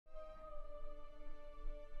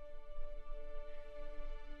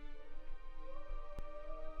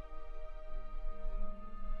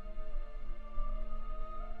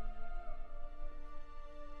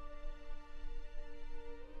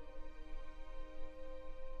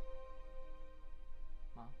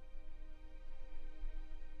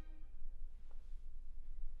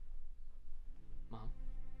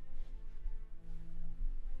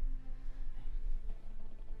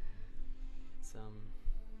it's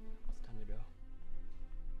time to go.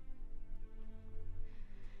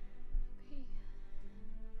 Okay.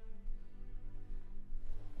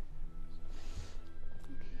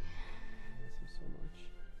 Okay. I miss you so much.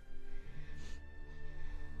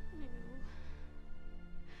 I know. I know.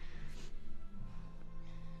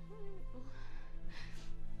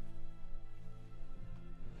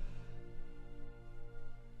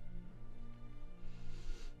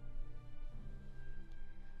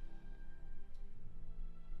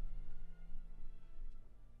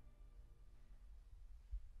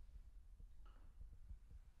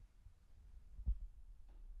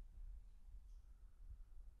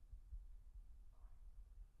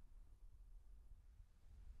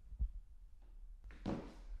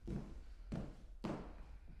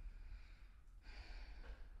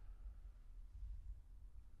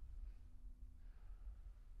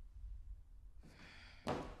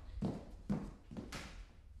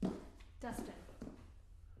 Dustin.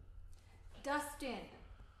 Dustin!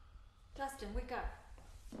 Dustin, wake up.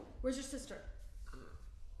 Where's your sister?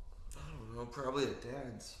 I don't know, probably at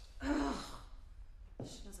Dad's. Ugh.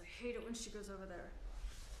 She does. I hate it when she goes over there.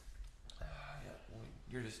 Yeah, well,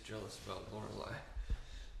 you're just jealous about Lorelai.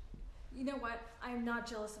 You know what? I'm not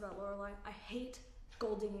jealous about Lorelai. I hate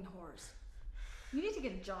gold digging whores. You need to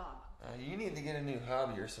get a job. You need to get a new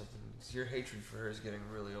hobby or something, 'cause your hatred for her is getting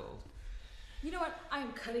really old. You know what? I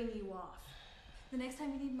am cutting you off. The next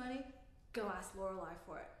time you need money, go ask Lorelai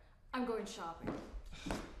for it. I'm going shopping.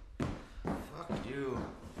 Fuck you.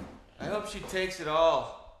 I hope she takes it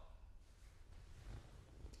all.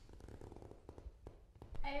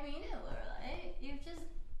 I mean it, Lorelai. You've just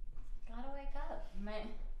gotta wake up. My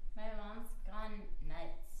mom's gone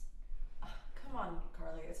nuts. Come on,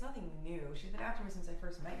 Carly. It's nothing new. She's been after me since I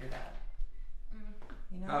first met your dad.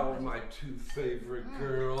 You know. How are my two favorite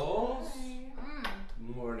girls?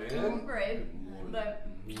 Morning. Great. Morning. But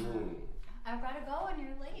Mm. I've gotta go and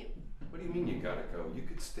you're late. What do you mean you gotta go? You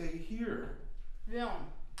could stay here. Yeah.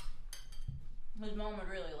 His mom would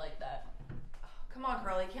really like that. Come on,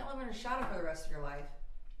 Carly. You can't live in a shadow for the rest of your life.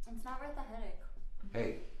 It's not worth the headache.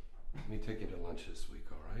 Hey, let me take you to lunch this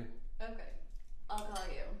week, all right? Okay. I'll call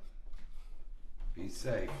you. Be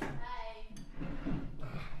safe. Bye.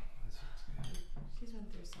 This one's good. She's been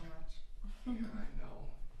through so much. Yeah, I know.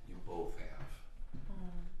 You both have.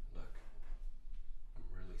 Look, I'm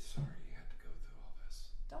really sorry you had to go through all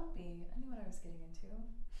this. Don't be. I knew what I was getting into.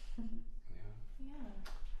 Yeah? Yeah.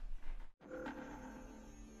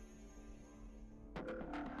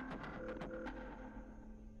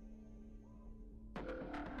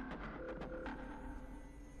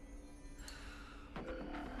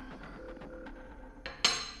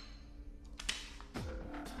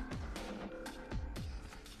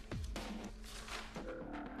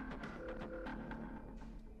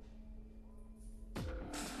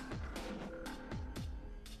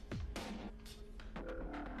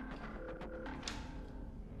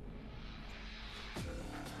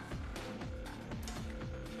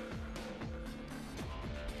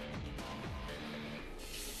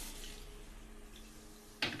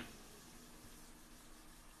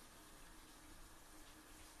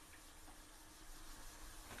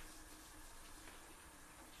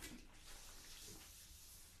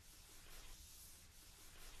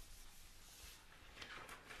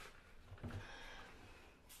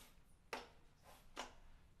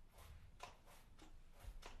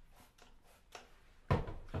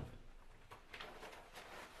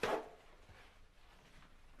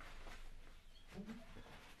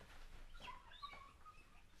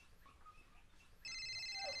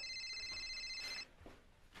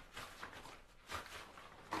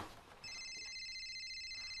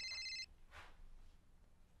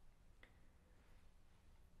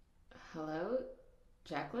 Hello,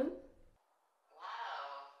 Jacqueline?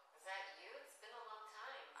 Wow. Is that you? It's been a long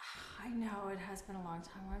time. I know it has been a long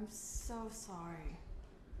time. I'm so sorry.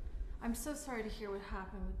 I'm so sorry to hear what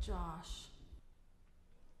happened with Josh.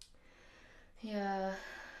 Yeah,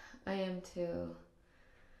 I am too.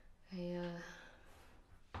 You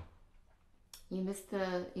missed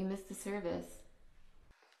the service.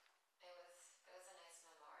 It was a nice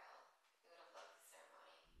memorial. You would have loved the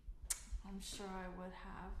ceremony. I'm sure I would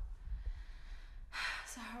have.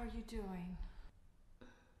 So how are you doing?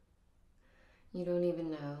 You don't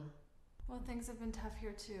even know. Well, things have been tough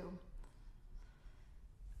here too.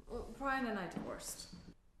 Well, Brian and I divorced.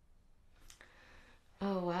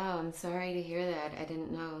 Oh wow, I'm sorry to hear that. I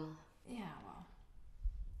didn't know. Yeah, well.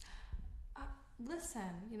 Listen,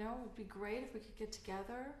 you know, it would be great if we could get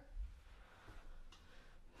together.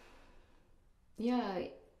 Yeah,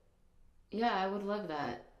 I would love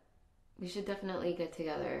that. We should definitely get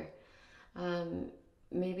together.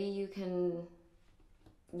 Maybe you can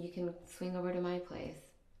swing over to my place.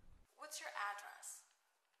 What's your address?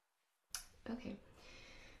 Okay.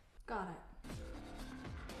 Got it.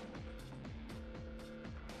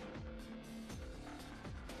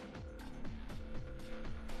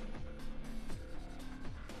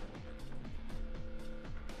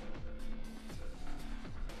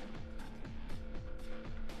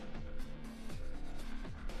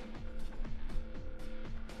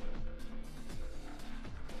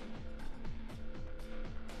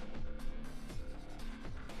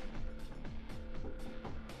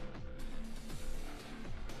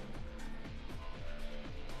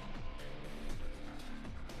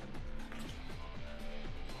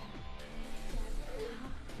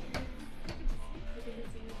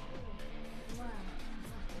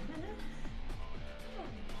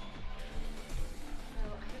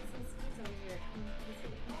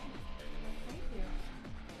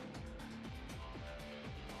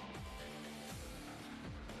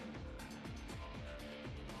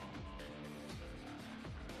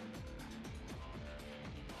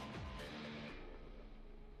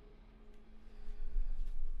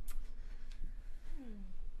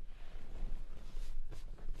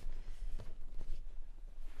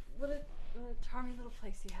 What a charming little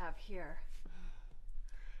place you have here.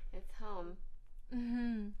 It's home.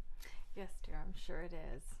 Mm-hmm. Yes, dear, I'm sure it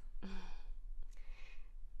is.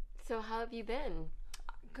 So how have you been?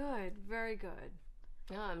 Good, very good.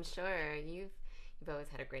 Oh, I'm sure you've always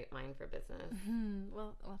had a great mind for business.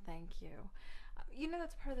 Well, thank you. You know,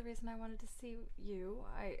 that's part of the reason I wanted to see you.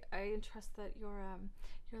 I entrust that your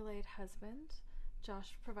late husband,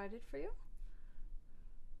 Josh, provided for you.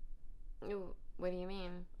 What do you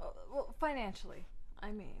mean? Well, financially,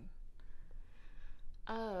 I mean.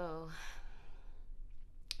 Oh.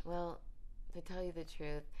 Well, to tell you the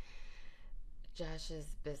truth,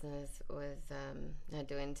 Josh's business was not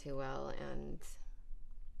doing too well, and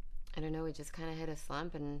I don't know, we just kind of hit a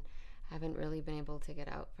slump and haven't really been able to get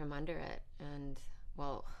out from under it. And,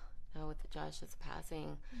 well, now with Josh's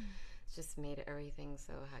passing, it's just made everything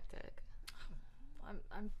so hectic.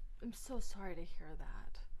 I'm so sorry to hear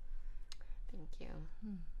that. Thank you.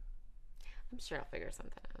 I'm sure I'll figure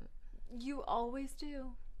something out. You always do.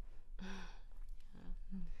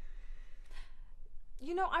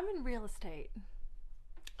 You know, I'm in real estate.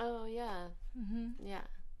 Oh, yeah. Yeah.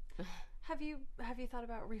 Have you thought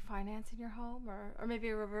about refinancing your home or maybe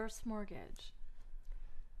a reverse mortgage?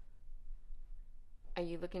 Are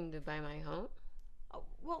you looking to buy my home? Oh,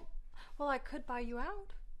 well, I could buy you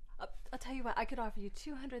out. I'll tell you what, I could offer you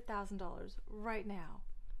 $200,000 right now.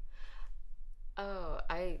 Oh,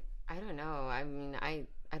 I don't know. I mean, I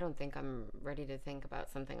don't think I'm ready to think about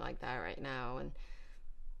something like that right now. And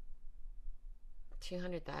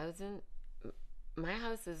 200,000? My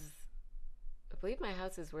house is, I believe my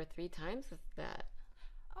house is worth 3 times that.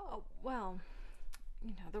 Oh, well,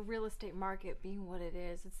 you know, the real estate market being what it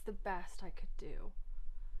is, it's the best I could do.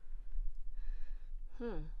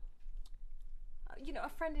 You know, a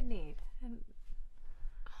friend in need. And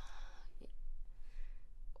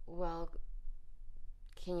well,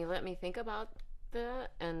 can you let me think about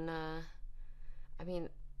that? And, I mean,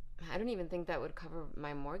 I don't even think that would cover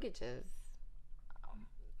my mortgages.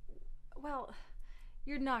 well,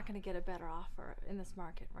 you're not going to get a better offer in this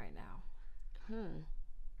market right now.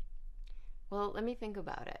 Well, let me think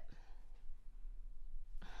about it.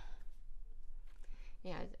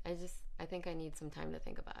 Yeah, I think I need some time to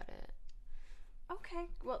think about it. Okay,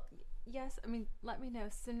 well, yes, I mean, let me know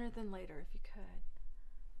sooner than later if you could.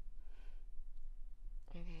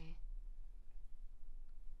 Okay.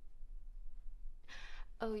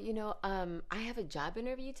 Oh, you know, I have a job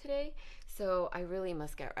interview today, so I really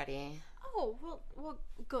must get ready. Oh, well,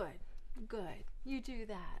 good. You do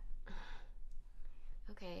that.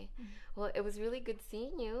 Okay. Well, it was really good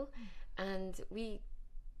seeing you, and we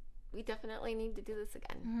definitely need to do this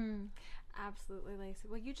again. Absolutely, Lacey.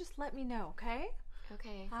 Well, you just let me know, okay?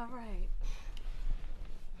 Okay. All right.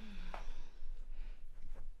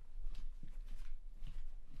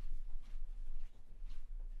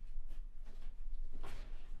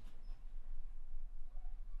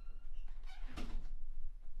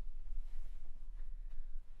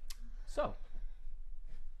 So,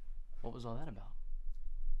 what was all that about?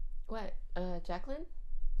 What? Jacqueline?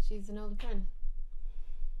 She's an old friend.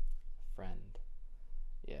 Friend.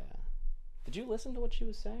 Yeah. Did you listen to what she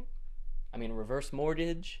was saying? I mean, reverse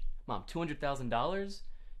mortgage. Mom, $200,000?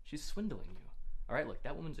 She's swindling you. All right, look,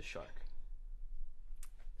 that woman's a shark.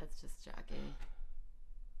 That's just Jackie.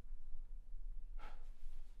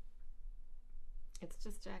 It's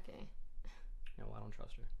just Jackie. No, I don't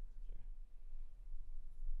trust her.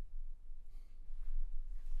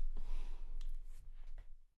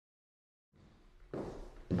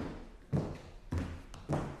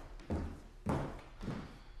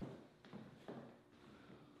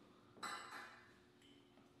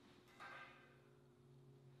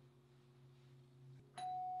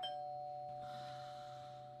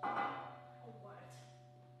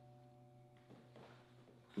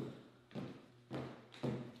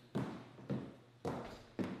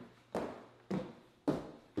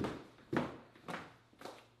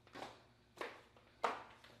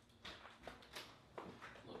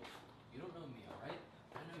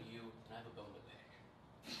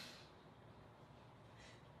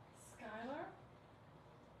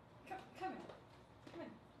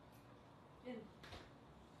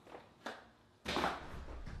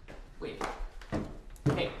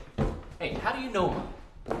 you know me?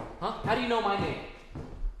 Huh? How do you know my name?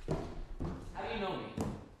 How do you know me?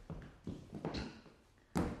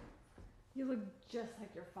 You look just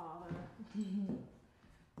like your father. Did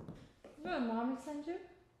Mommy send you?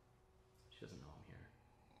 She doesn't know I'm here.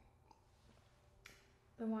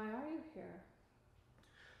 Then why are you here?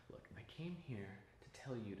 Look, I came here to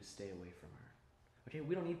tell you to stay away from her. Okay,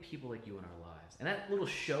 we don't need people like you in our lives. And that little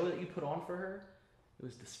show that you put on for her, it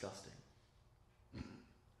was disgusting.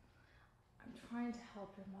 I'm trying to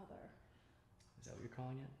help your mother. Is that what you're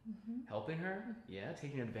calling it? Mm-hmm. Helping her? Yeah,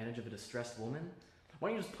 taking advantage of a distressed woman? Why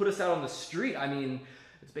don't you just put us out on the street? I mean,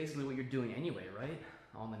 it's basically what you're doing anyway, right?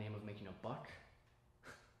 All in the name of making a buck.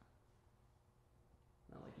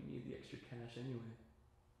 Not like you need the extra cash anyway.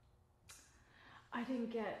 I didn't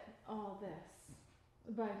get all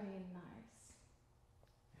this by being nice.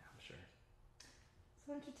 Yeah, I'm sure. So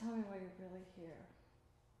why don't you tell me why you're really here?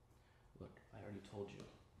 Look, I already told you.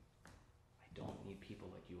 I don't need people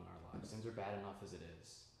like you in our lives. Things are bad enough as it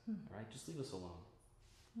is. Alright? Just leave us alone.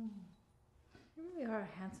 You really are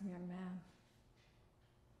a handsome young man.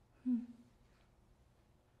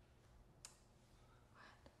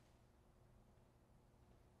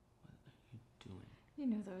 What are you doing? You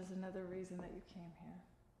knew there was another reason that you came here.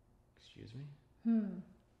 Excuse me?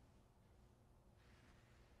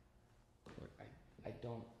 Look, I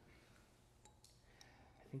don't...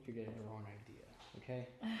 I think you're getting the wrong idea, okay?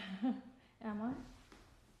 Am I?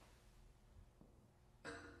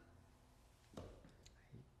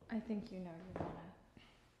 I think you know you want it.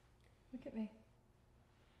 Look at me.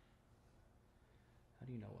 How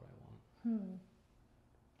do you know what I want?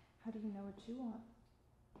 How do you know what you want?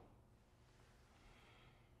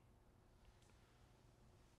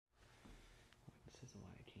 This isn't why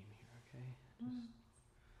I came here, okay?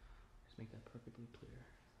 Just make that perfectly clear.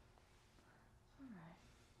 Alright.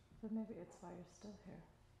 But maybe it's why you're still here.